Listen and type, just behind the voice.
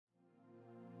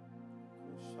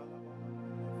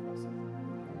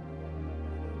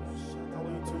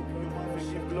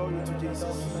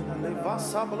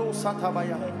Levasablo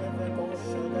satabaya.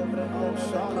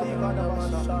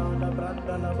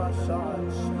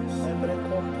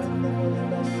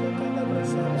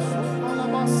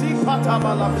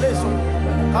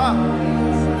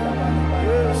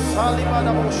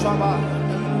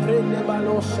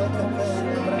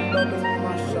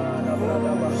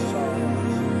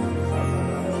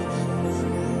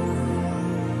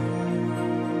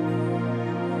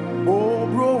 Oh,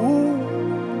 bro,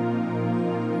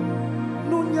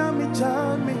 nunyami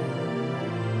chami,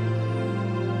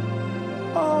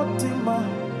 otima,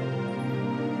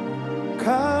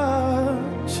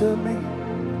 kachemi,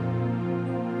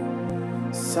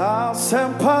 sa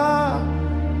sempa,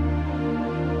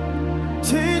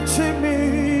 chichimi,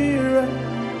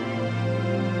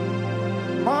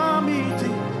 mami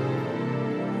di,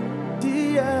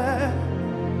 dia.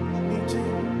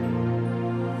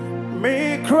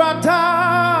 Mikrata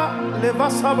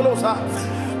levasablosa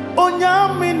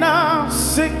onyamina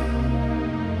sik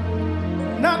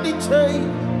na diche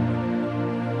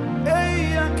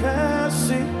eya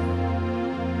kasi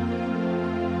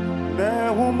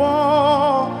nehumo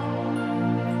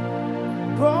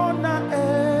rona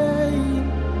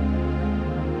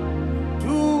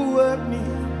duemi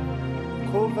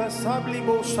conversabli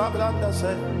bo sablanda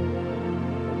se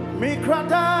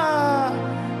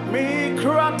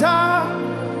Mikrata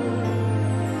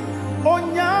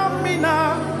onyamina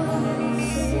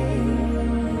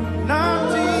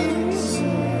natis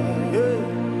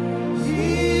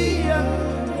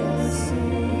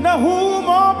na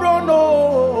humo brono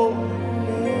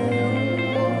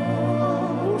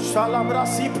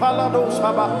shalabrasi palado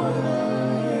saba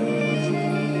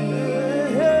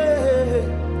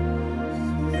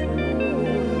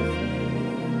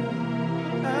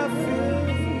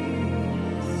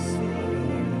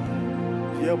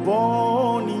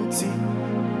born in tea.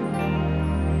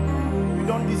 You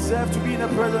don't deserve to be in the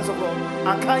presence of God.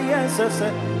 And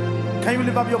can you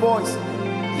lift up your voice?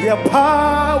 Your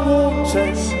power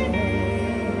change.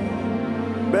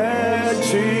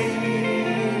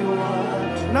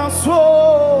 Now so.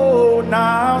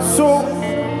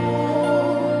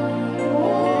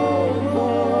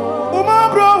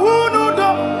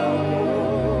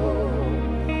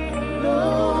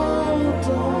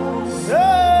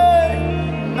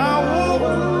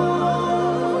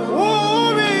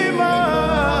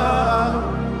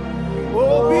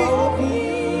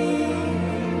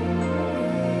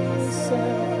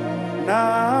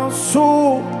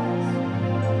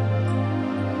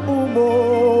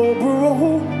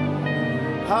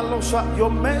 Your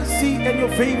mercy and your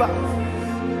favor.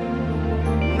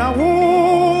 Now,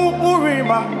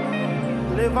 Urima,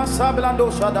 Leva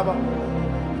Sablando Shadaba,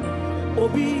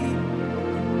 Obi.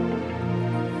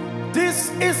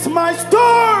 This is my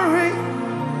story.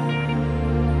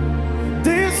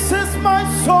 This is my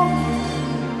song.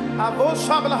 Abo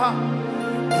Shablaha,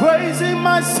 praising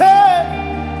my Savior.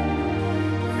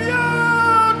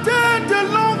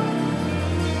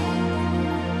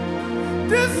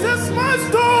 This is my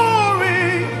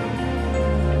story,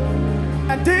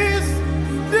 and this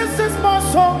is my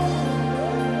song,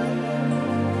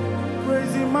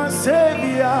 praising my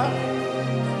Savior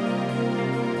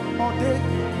all day.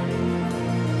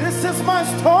 This is my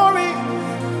story.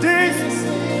 This is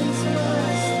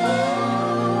my story.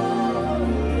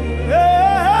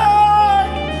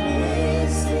 Yeah.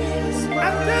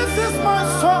 And this is my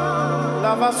song.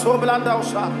 Lava so blanda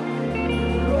osha.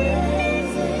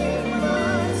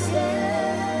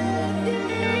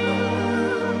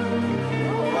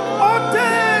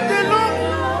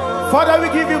 Father, we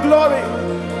give you glory.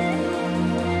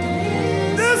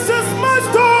 This is my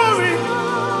story.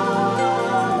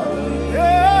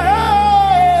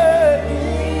 Yeah.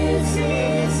 This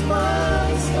is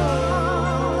my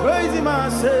story. Praising my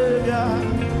Savior.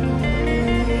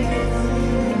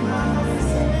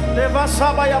 Leva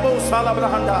Sabaya Bo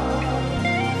Salabrahanda.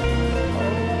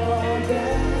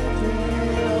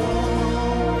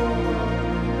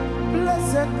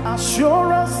 Blessed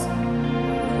assurance.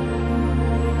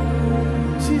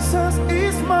 Jesus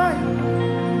is mine.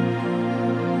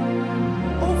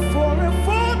 Oh, for a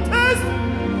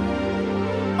foretaste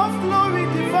of glory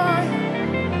divine,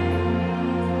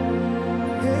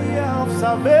 yeah, of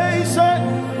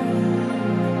salvation,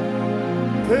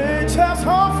 pictures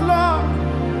of love,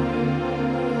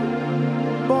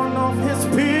 born of His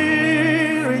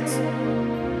Spirit,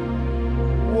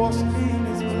 washed in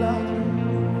His blood.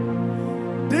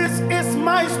 This is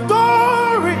my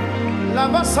story.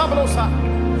 Lava Sablosa.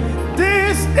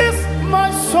 This is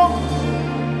my song,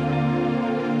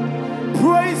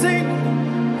 praising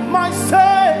my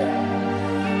Savior.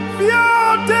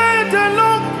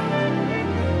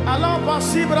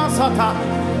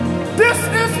 This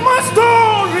is my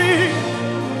story.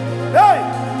 Hey,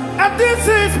 and this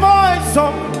is my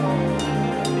song.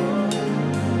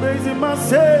 Praising my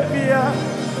Savior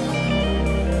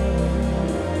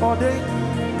all day.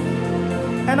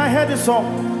 And I heard this song.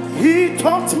 He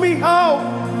taught me how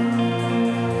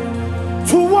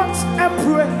to watch and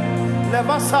pray,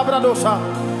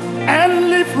 and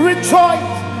live rejoice,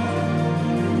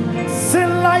 sing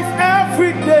life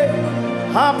every day,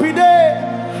 happy day,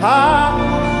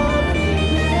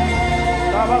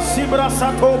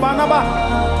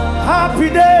 happy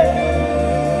day,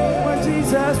 when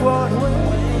Jesus was,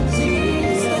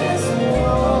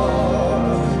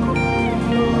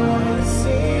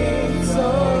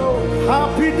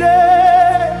 happy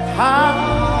day,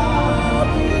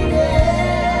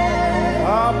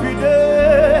 happy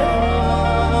day,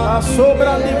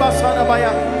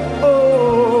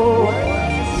 oh,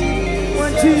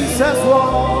 when Jesus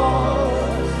was.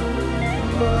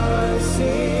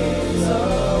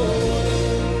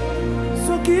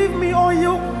 So give me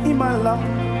oil in my lamp,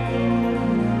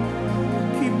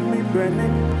 keep me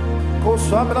burning.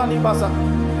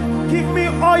 Give me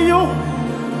oil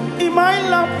in my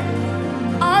lamp,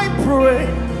 I pray.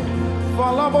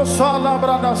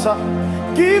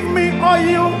 Give me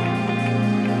oil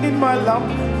in my lamp,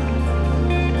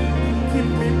 keep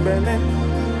me burning.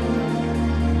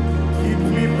 Keep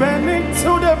me burning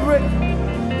till the break.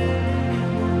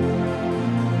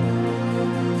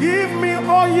 Give me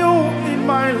oil in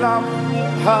my lamp,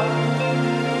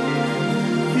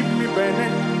 keep me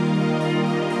burning.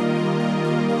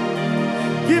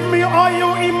 Give me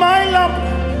oil in my lamp,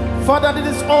 Father, this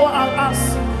is all I'll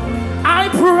ask. I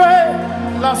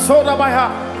pray, La Soda by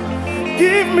her.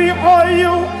 Give me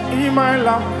oil in my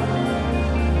lamp,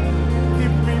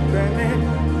 keep me burning.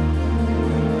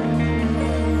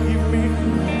 Give me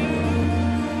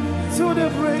till the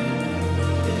break.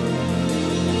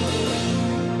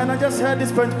 And I just heard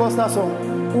this Pentecostal song.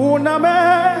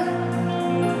 Uname,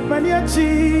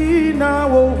 Maniachina,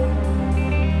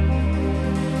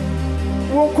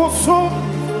 Wokoso,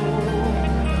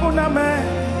 Uname,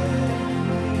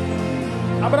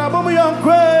 Abraham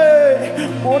Yankwe,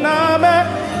 Uname,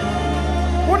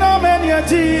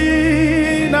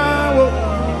 Niachina,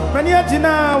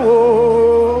 Maniachina,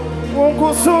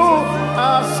 Wokoso,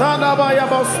 Asadaba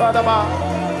Yabasadaba.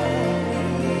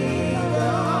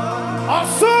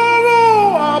 Asuru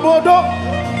abodo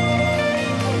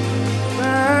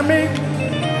Mami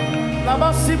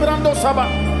Labasi brando saba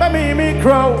Mami mi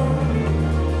crow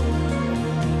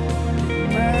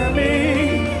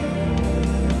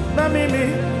Mami mi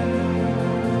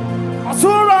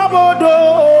Asuru abodo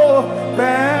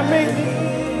Mami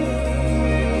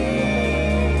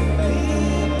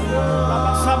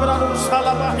Labasabrado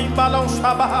salaba himbala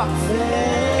usaba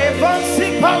Evansi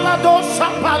palado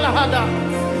sapalahada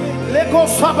Lego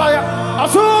Sabaya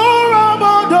Azura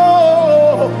Modo.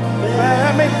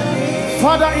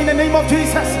 Father, in the name of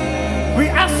Jesus, we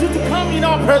ask you to come in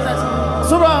our presence.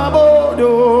 Azura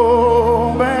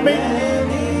Modo, baby.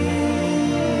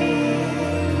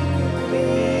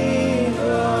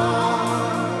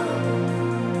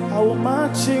 Our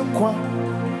marching qua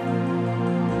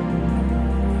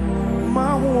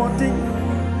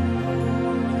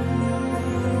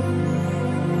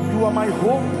you are my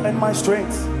hope and my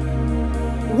strength.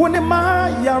 When am I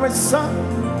your son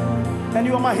and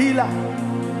you are my healer?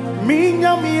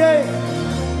 Minya mie,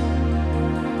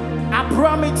 I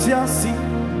promise you see.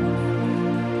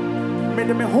 May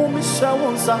the home is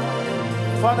shower,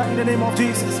 Father, in the name of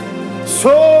Jesus.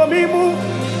 So me move,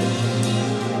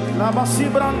 Nabasi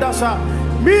Brandasa,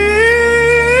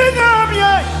 Minya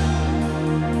mie,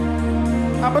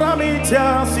 I promise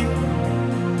you see.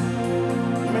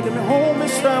 May the home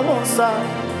is shower.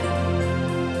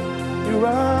 You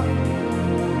are,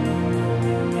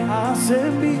 I say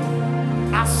me,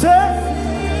 I say,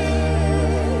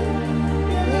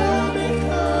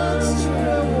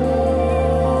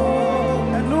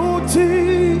 and no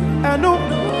tea, and no,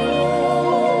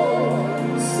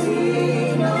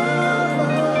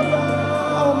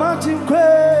 oh, magic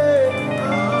way,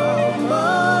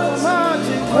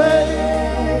 magic way,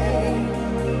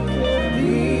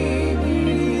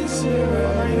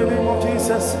 in the name of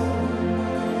Jesus.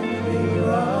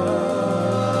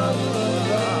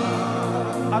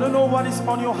 I don't know what is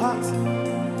on your heart.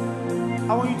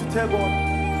 I want you to tell God,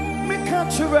 make a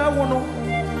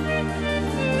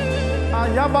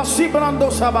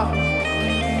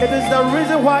it is the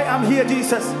reason why I'm here,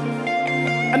 Jesus.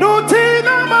 I know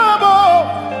Tina Mabo.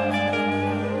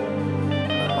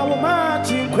 I will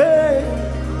match in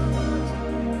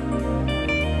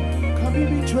Can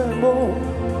be tremble.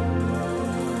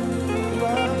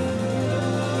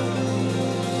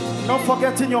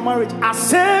 get in your marriage. I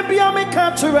say, be a me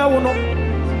country, I will know.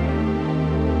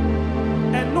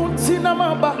 And no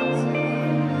tinamaba.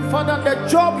 Father, the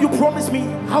job you promised me,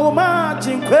 how much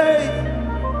in pay?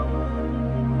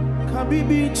 Can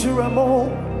be chiramo.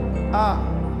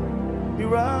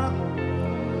 Mira.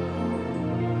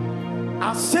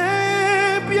 I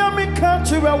say, be a me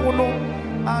country, I will know.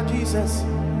 Jesus.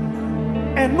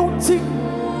 And no tin.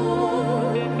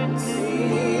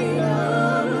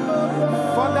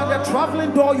 Father, the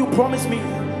traveling door you promised me.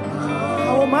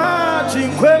 How much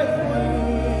in pay?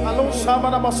 Alone,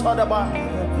 Shabbat, Basadaba.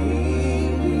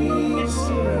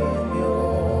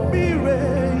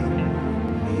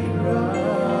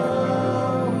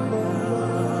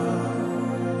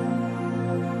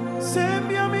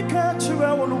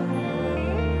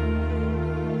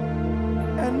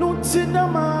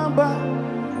 Tinamamba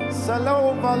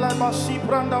Salova la Bashi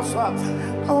Brandasa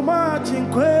how much in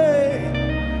Quay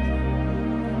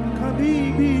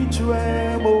Kabibi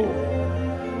Tremo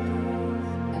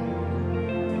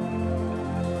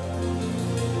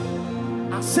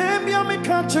Asembia me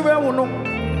country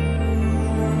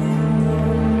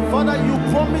Father, you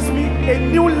promised me a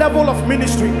new level of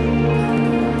ministry.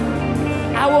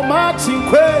 I will march in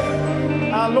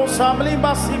Quay Alo Samli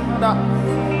Basimada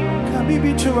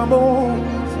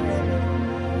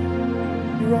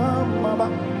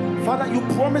Father, you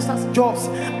promised us jobs.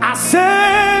 I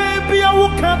say, be a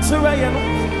country.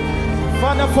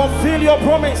 Father, fulfill your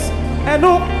promise. And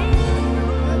no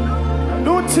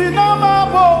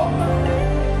tinamabo.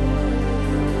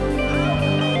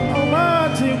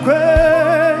 Almighty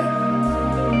great.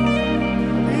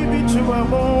 Be to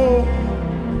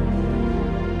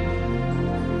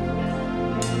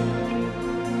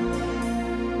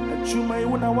Chumay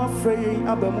una wa frey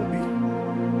abamubi.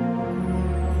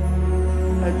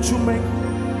 Chumay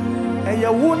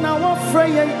eya una wa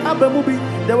frey abamubi.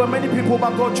 There were many people,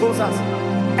 but God chose us.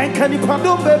 And can you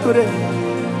pardon bebre?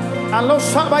 Allah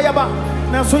shabayaba.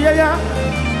 Na so ya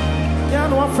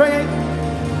no wa frey.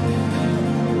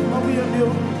 Obi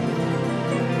yo.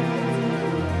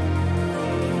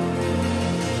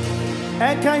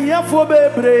 And can you for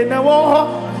bebre na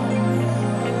wo?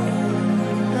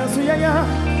 Na so ya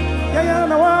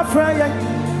na wa frey.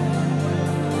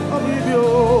 Obi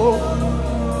yo.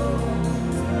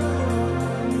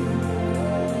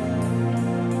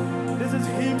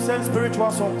 And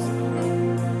spiritual songs.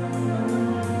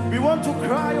 We want to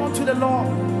cry unto the Lord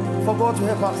for God to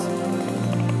help us.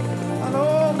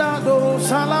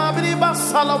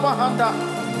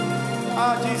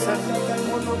 Jesus.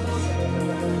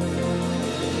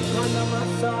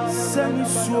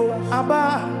 Senisu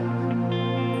Abba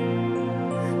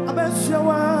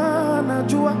Abeshawana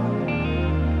Jua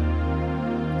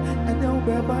and now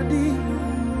Bebadi.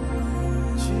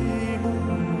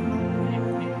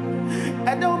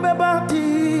 I don't remember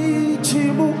the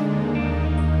chimu.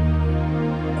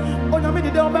 Oh, I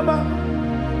mean, don't remember.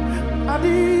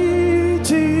 Adi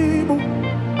chimu.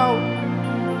 Oh,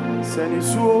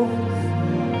 Senisu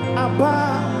Abba,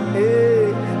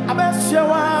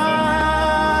 Abeshawana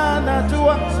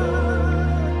Jua.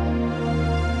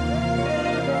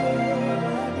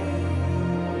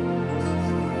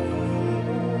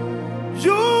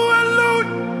 You alone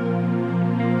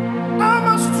are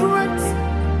my strength.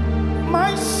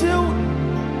 My shield,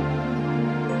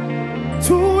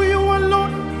 to you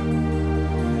alone,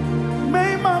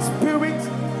 may my spirit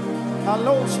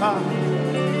alone shine.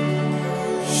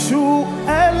 You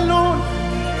alone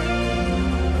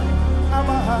are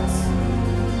my heart,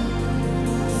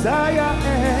 Zion.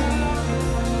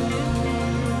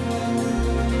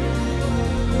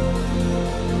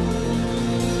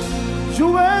 You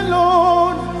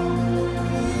alone.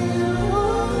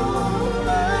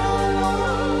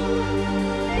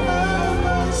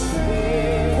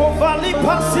 Valley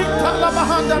Pasita la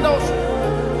Bahandados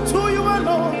to you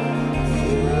alone.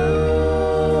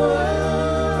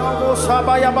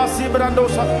 Sabaya Basi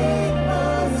Brandosa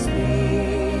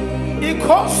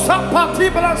Ikosa Pati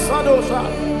Bransadosa.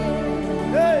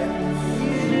 Hey.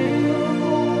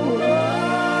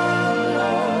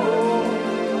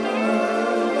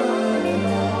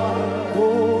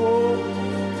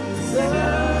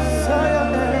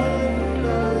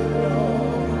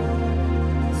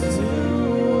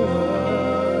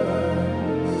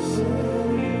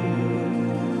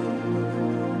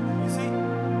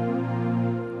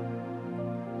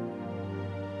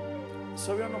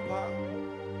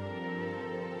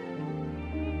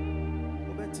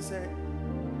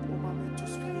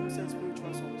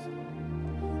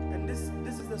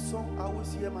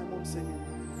 Hear my mom singing.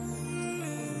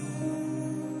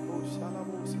 Oh,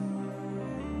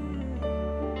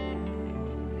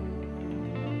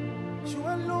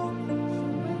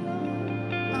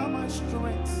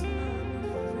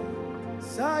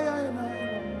 Say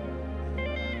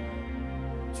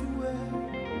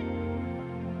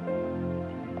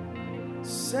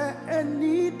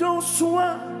any don't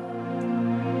swan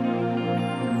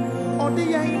on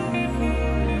the end.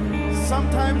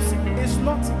 Sometimes it's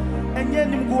not and yet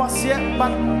him go as yet,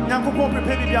 but Yanko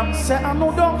prepare me. Say I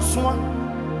know don't swan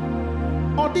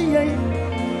on the end.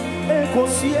 Go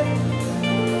see it.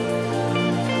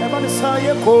 Everybody say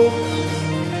it go.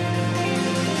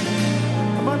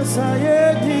 Everybody say it.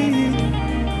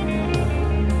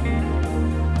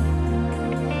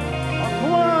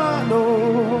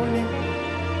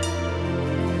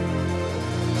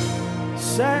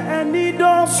 Say any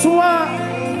don't swear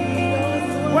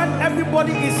when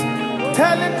everybody is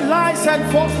telling lies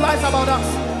and false lies about us.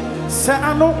 Say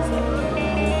I know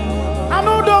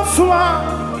don't swear.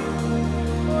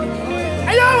 I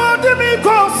want to be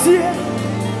go see.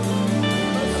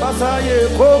 Basaye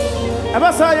ko,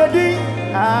 basaye di,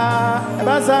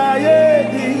 basaye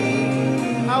di.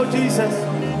 How Jesus?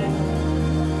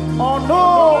 Oh no.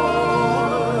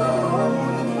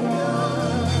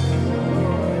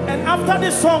 And after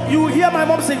this song, you hear my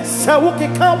mom sing, Sawuki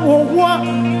come wa.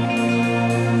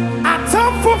 At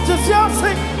some folks just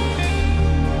sing,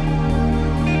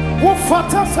 Wo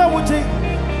fata sawuji.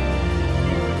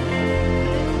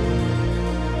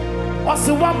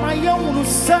 Wasi wa maye unu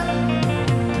se.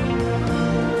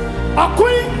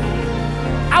 Akui,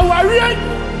 awari,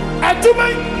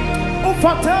 adumai, wo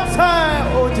fata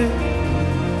sawuji.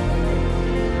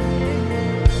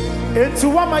 Enti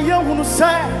wa maye unu se.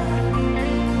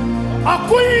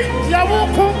 Akui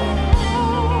yawuku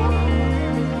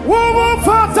wo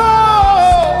fata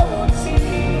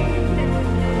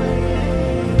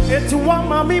eti wa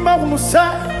mami ma hunu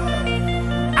sa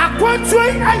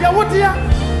akwatwe ayawodia.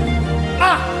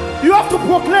 You have to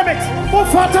proclaim it. Wo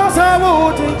fata sa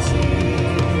wodi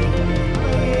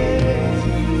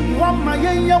wa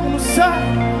maye ya hunu sa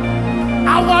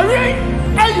awari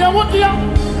ayawodia.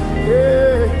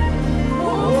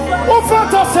 Wo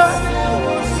fata sa.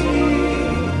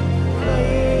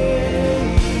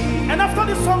 And after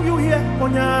the song you hear,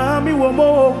 Onyami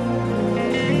womo,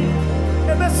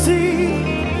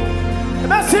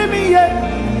 see me yet.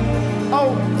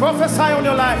 Oh, prophesy on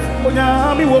your life,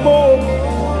 Onyami womo,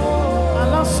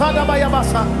 Allah sada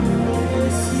bayabasa,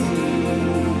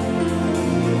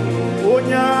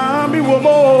 Onyami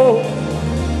womo,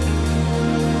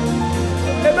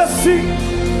 see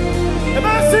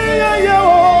yo,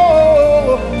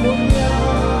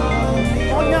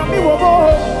 Onyami womo.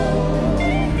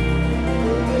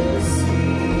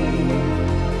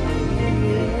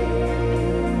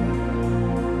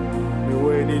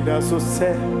 That's so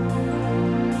sad.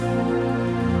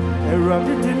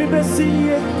 Everybody did me best see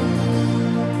it.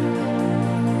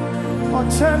 On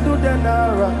Chando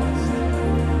Denara.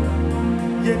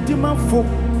 Yendima folk.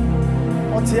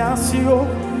 On Tiasio.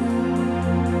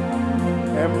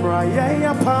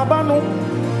 Emraya Pabano.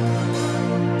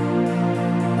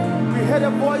 We heard a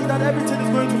voice that everything is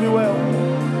going to be well.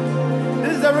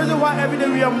 This is the reason why every day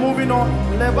we are moving on.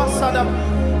 Never Sadam.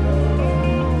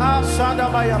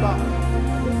 Shadabayaba.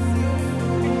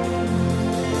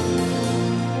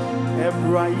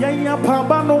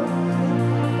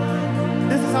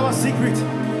 This is our secret.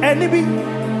 Enemy.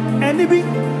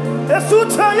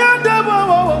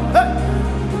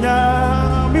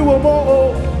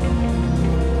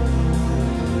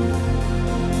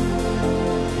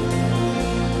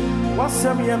 What's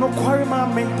some no quarry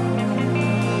mammy?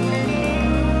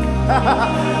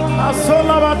 I saw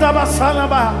Lavadaba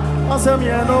Salaba. What's some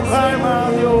no quarry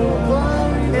mammy?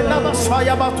 Elava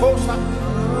Sayabatosa.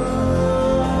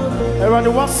 Everybody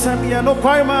wants some no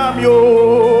quarry mammy.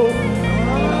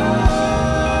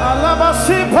 Alaba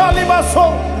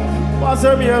Sipalibaso. What's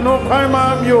some no quarry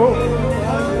mammy?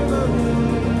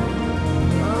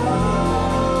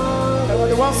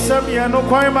 Everybody wants some no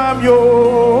quarry mammy.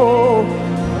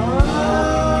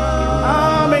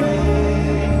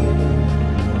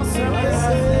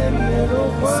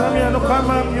 No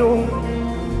crime, you.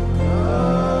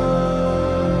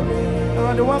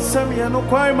 The one semi no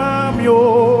crime, you.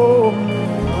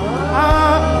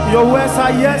 Your words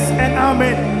are yes and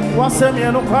amen. One semi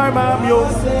no crime, you.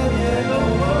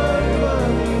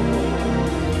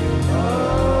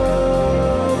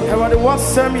 The one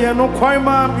semi no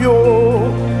crime, you.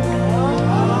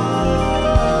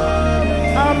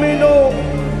 Amen. No.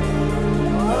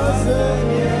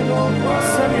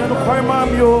 Semi no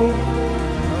crime, you.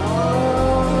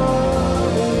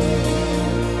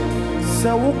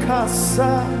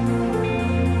 Sawukasa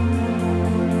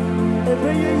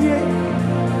ebeye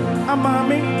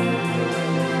amami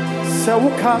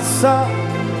Sawukasa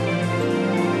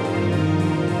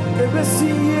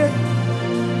ebesiye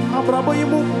abrabo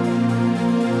yimu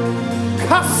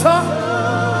kasa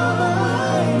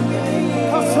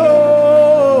kaso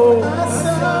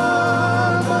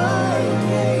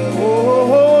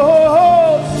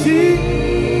oh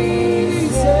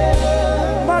Jesus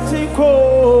matiko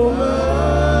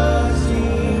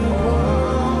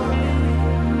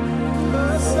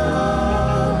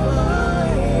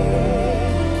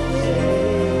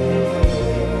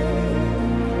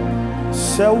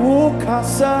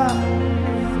Kasa,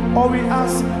 all we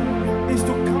ask is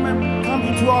to come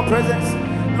into our presence.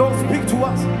 Lord, speak to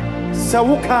us.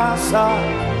 Sawukasa.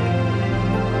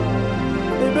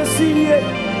 Ebesiye.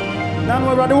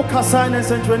 Nanu erade ukasa in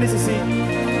central NCC.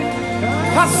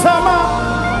 Kasama.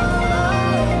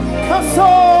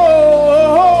 Kaso.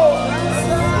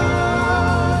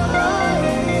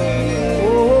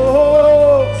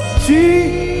 Oh,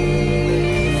 Jesus.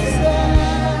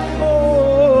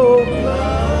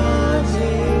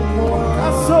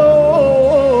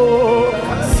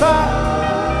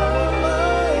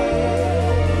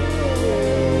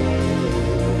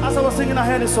 Singing I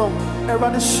heard a song.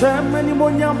 Everybody share many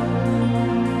monyam.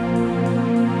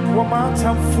 Woman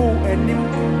time full and him.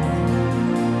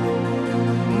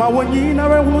 My one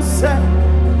year who said,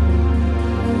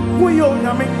 we own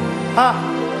yammy. Ha,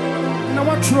 no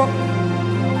one truck.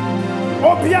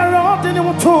 Oh, be around any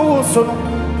tool. So,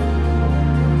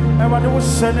 everybody was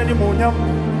sending any monyam.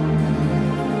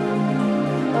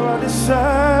 Everybody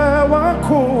share one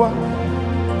cool.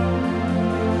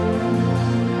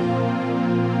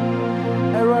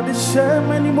 The share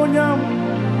many monyam.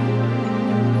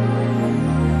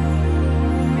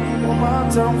 No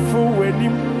matter for when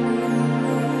him.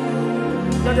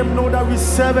 Let them know that we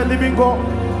serve a living God.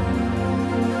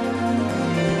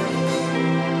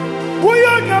 We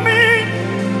are coming.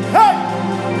 Hey,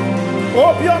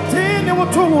 hope your team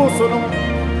will too. So no,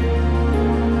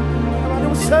 I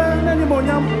don't share any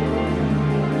monyam.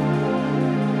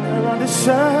 I want to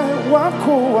share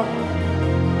wako.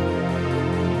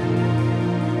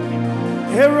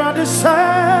 Here are the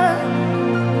same.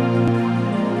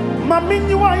 Mammy,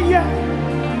 you are here.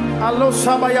 Allo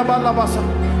Sabaya Balabasa.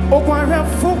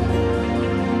 Oguarefu.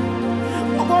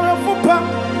 Oguarefu pa.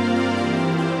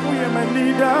 We are my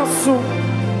leader so.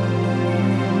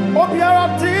 Obiara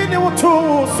tini wutu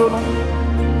so no.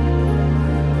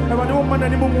 Everybody woman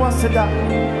and woman wants that.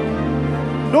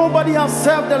 Nobody has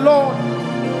served the Lord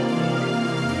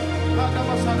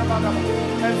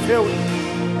and failed.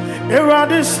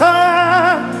 Eradisa,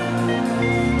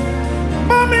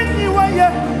 Mammy, you are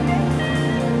here.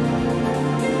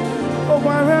 Oh,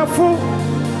 wherever,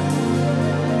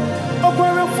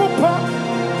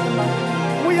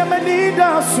 we are many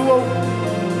that so.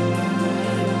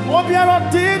 Oh, we are a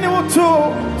dinner too.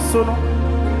 So, no,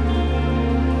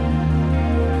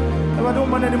 I don't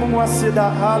want anyone to say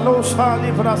that. Hello,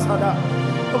 Charlie, Brasada.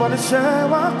 I want to share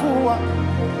my cool.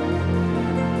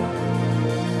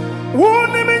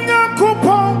 Woni mi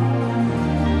Nyankopon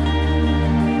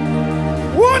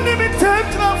woni mi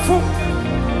tetrafu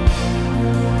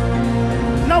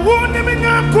na woni mi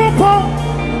Nyankopon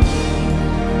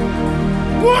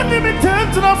woni mi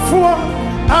tetrafu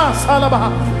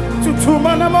salaba tutu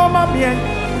mana mama bien.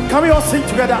 Can we all sing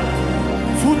together?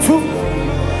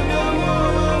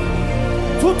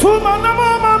 Tutu mana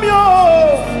mama mio.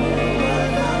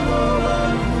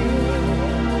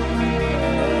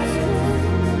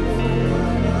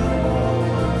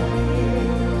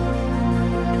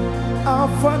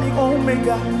 Alpha and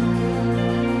Omega,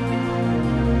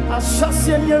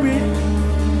 Assassin Yeri,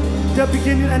 the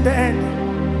beginning and the end.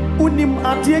 Unim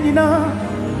Adienina.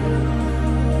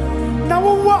 Now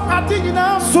what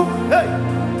Adienina so hey.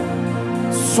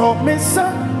 So Mesa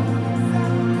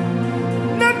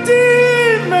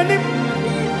Nadim Manim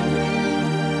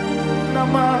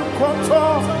Nama Koto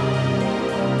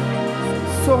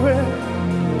So hey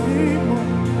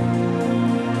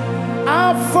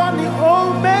Alpha and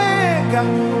Omega,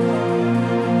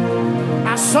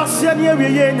 Associate Yeri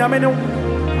Yameno,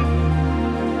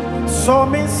 so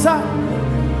Mesa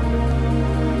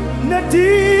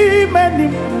Nadimani,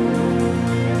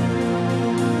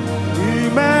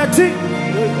 Imagine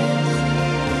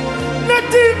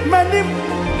Nadimani,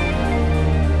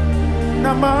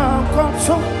 Nama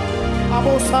Konso,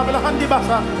 Abo Sabla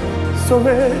Handibasa, so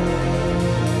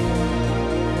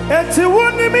it's a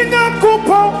one in a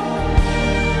couple.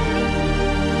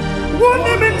 One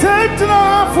limited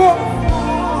for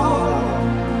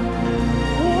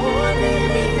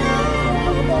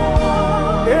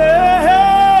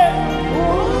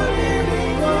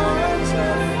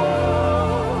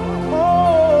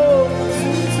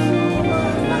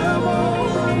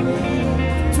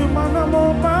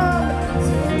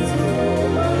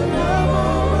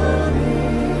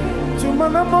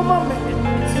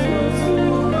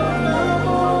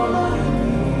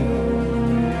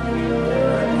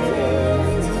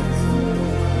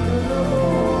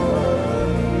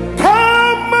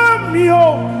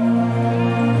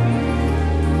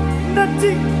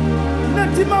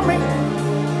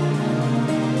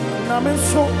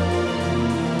Yamenso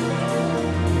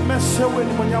Messewen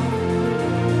Munyam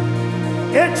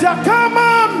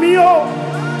Ejakama Mio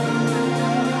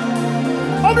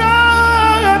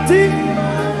Obrati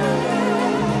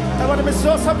I want to be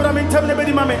so sabra min table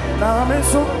bedi mame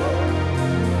Yamenso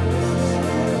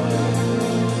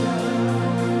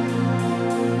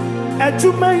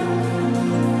Ejumai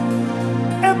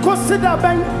Ekosida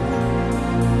Ben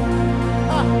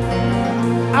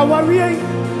Awariye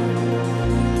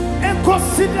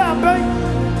Enkosida Ben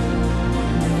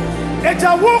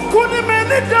Eja woku ni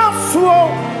meni dansuo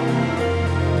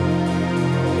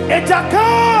Eja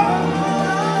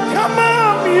kama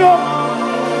mio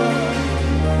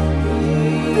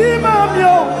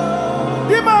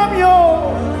Dimamio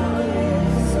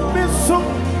Miso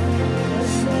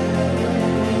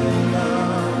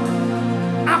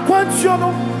Aquantiono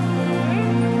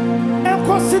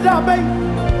Enkosida Ben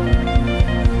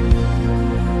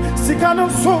Sikano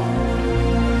so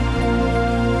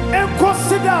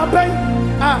Enkosida Ben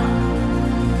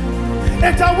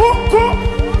Eja woku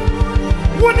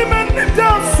woni meni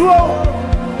dansuo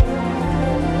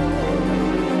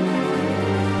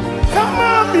Come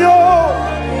on, yo.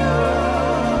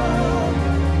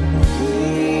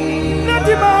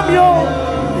 Nati mamio.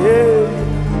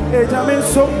 Jamais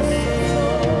so.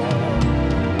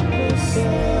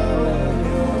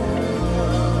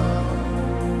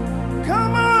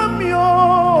 Come on, yo.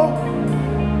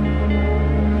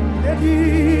 Nati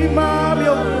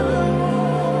mamio.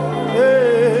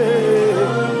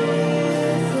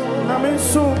 Jamais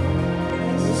so.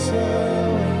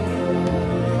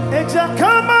 Eja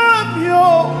come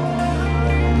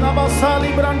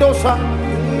Nabasali Brandosa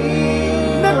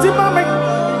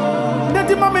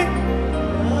Neti mame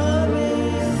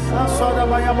Asada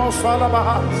Bayamo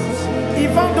Salabaha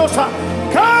Ivandosa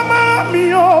Kama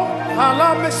mio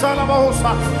Alame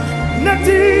Salabahosa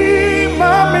Neti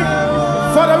mame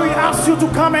Father, we ask you to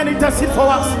come and intercede for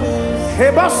us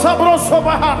Hebasa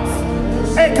Brosobaha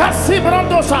Ekasi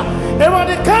Brandosa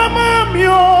Ewade Kama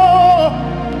mio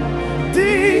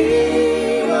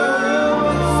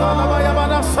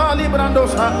Sali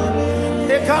Brandosa,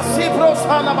 Ekasi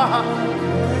Prosalabaha.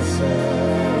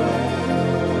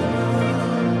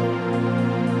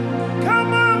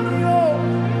 Come on, yo.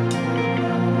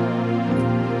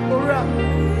 Ora,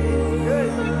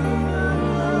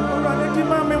 let the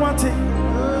man me want it.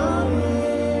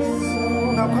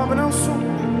 Now come on, so.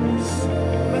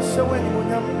 Let's show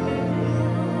anyone.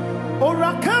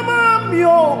 Ora, come on,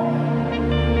 yo.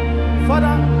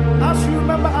 Father, as you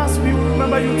remember us, we will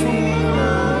remember you too.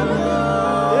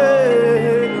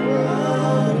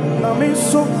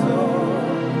 So,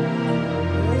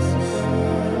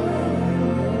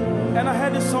 and I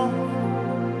heard the song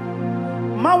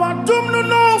Mawadum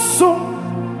no so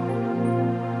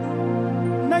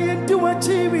na yedu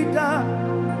achirida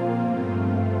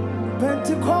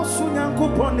Pentecost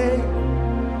nyankopone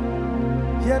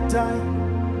yedai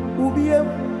ubiem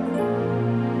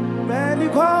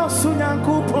Pentecost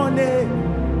nyankopone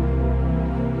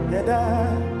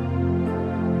yedai.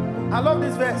 I love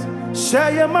this verse.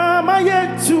 Share your mama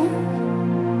yet too.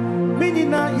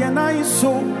 Minina yana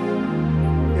so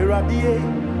irradie.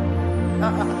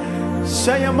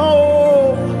 Share your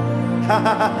mo.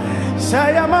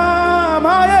 Share your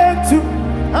mama yet too.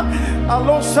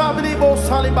 Allo sabri bo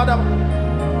salibada.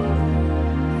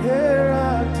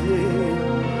 Irradie.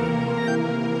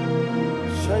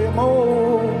 Share your mo.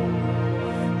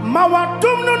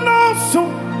 Mawadum no so.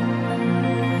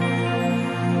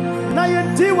 Na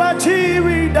yeti wa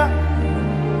chirida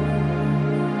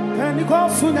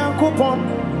Pentecost nyankopon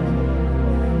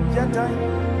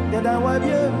yeda wa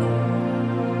bie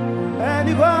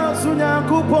Pentecost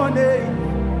nyankopon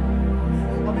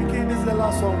this is the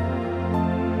last song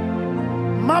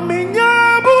Mami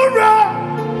nyabura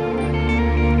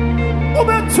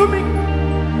Ubetumi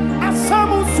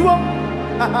asamu suo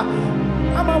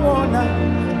Ama wona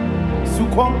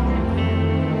sukom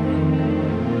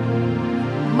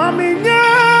Mami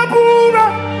nyabura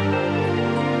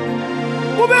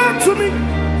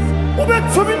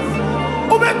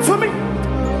Ubetumi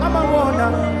Ama wona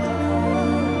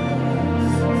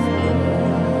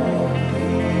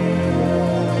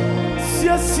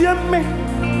Siame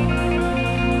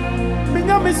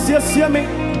Minyame siame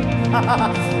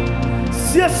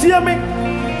Siame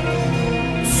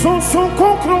Son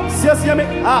concro siame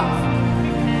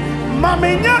Mami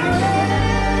nyabura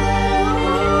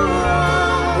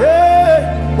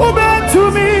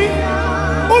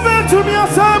Ubetumi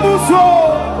asamuso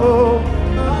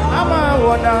Ama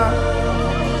wona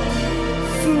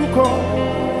suko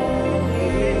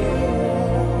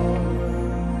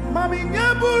Mami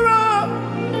nyabura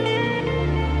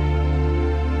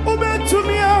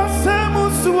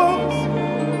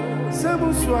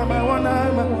Semusua my one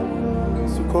I'm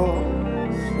Suko.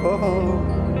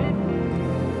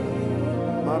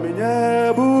 Mami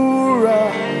Nebura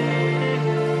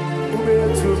Ube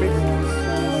to me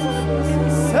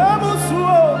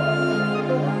Semusua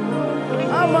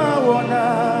Ama wana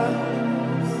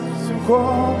Suko.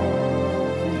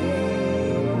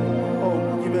 Oh,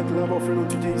 give a clap offering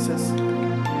to Jesus.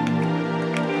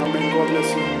 Amen. God bless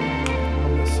you.